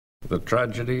The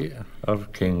Tragedy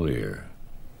of King Lear.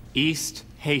 East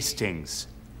Hastings,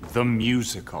 the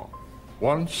musical.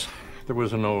 Once there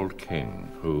was an old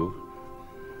king who,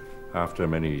 after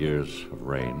many years of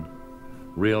reign,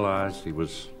 realized he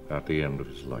was at the end of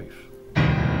his life.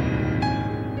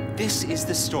 This is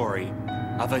the story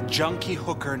of a junkie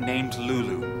hooker named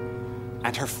Lulu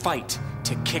and her fight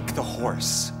to kick the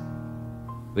horse.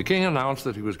 The king announced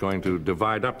that he was going to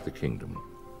divide up the kingdom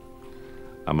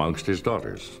amongst his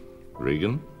daughters,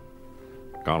 Regan,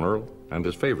 Goneril, and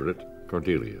his favorite,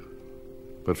 Cordelia.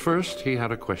 But first, he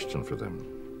had a question for them.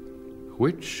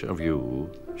 Which of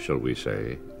you, shall we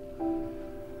say,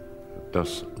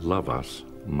 does love us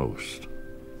most?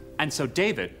 And so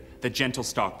David, the gentle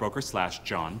stockbroker /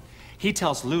 John, he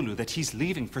tells Lulu that he's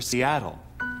leaving for Seattle.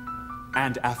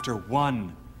 And after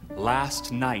one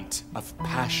last night of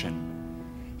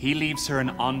passion, he leaves her an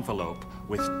envelope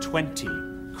with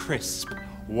 20 crisp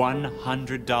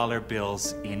 $100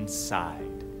 bills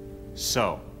inside.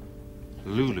 So,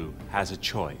 Lulu has a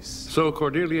choice. So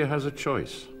Cordelia has a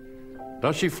choice.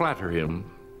 Does she flatter him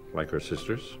like her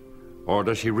sisters? Or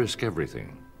does she risk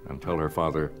everything and tell her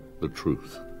father the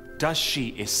truth? Does she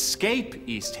escape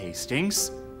East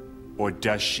Hastings? Or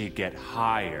does she get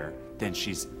higher than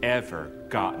she's ever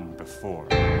gotten before?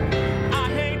 I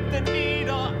hate the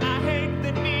needle, I hate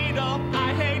the needle,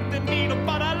 I hate the needle,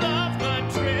 but I love the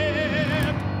trip.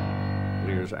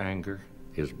 Lear's anger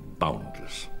is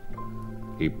boundless.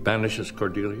 He banishes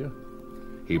Cordelia,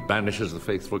 he banishes the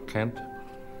faithful Kent,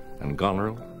 and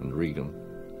Goneril and Regan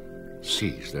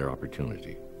seize their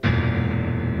opportunity.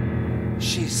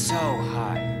 She's so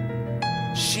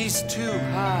high. She's too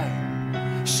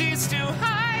high. She's too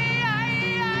high.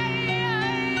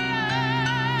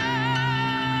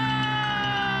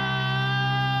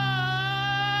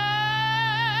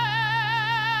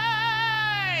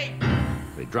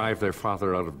 They drive their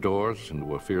father out of doors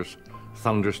into a fierce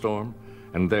thunderstorm,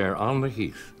 and there on the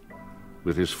heath,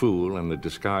 with his fool and the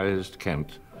disguised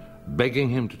Kent, begging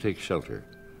him to take shelter,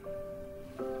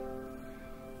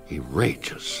 he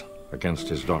rages against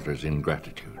his daughter's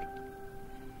ingratitude.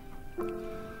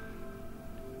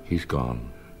 He's gone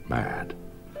mad.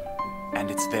 And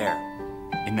it's there,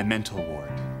 in the mental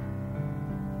ward,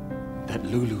 that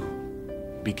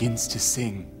Lulu begins to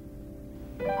sing.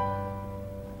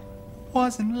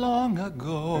 Wasn't long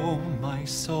ago my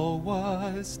soul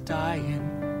was dying.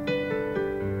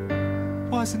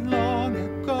 Wasn't long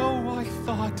ago I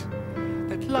thought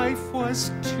that life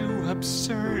was too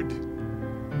absurd.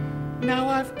 Now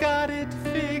I've got it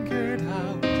figured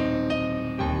out.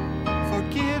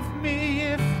 Forgive me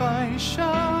if I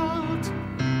shout.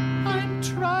 I'm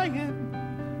trying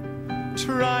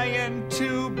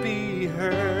to be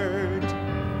heard.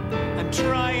 I'm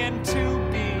trying to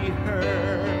be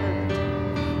heard.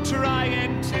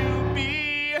 Trying to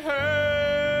be heard.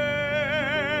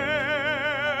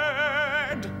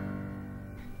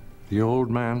 The old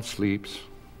man sleeps,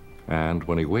 and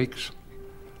when he wakes,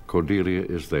 Cordelia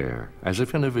is there, as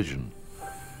if in a vision,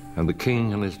 and the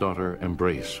king and his daughter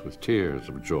embrace with tears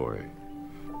of joy.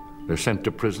 They're sent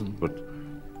to prison, but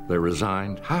they're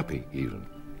resigned, happy even,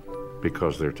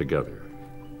 because they're together.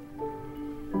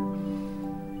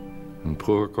 And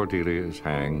poor Cordelia is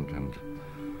hanged, and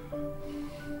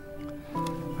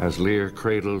as Lear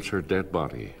cradles her dead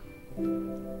body,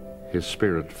 his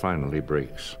spirit finally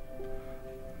breaks,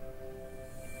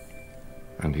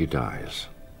 and he dies.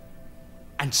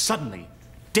 And suddenly,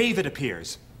 David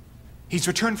appears. He's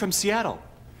returned from Seattle.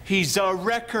 He's a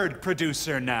record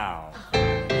producer now.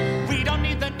 We don't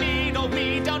need the needle,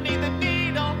 we don't need the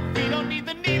needle, we don't need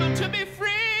the needle to be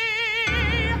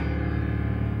free.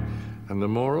 And the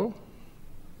moral?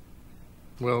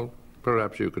 Well,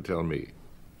 perhaps you could tell me.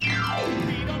 We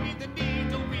don't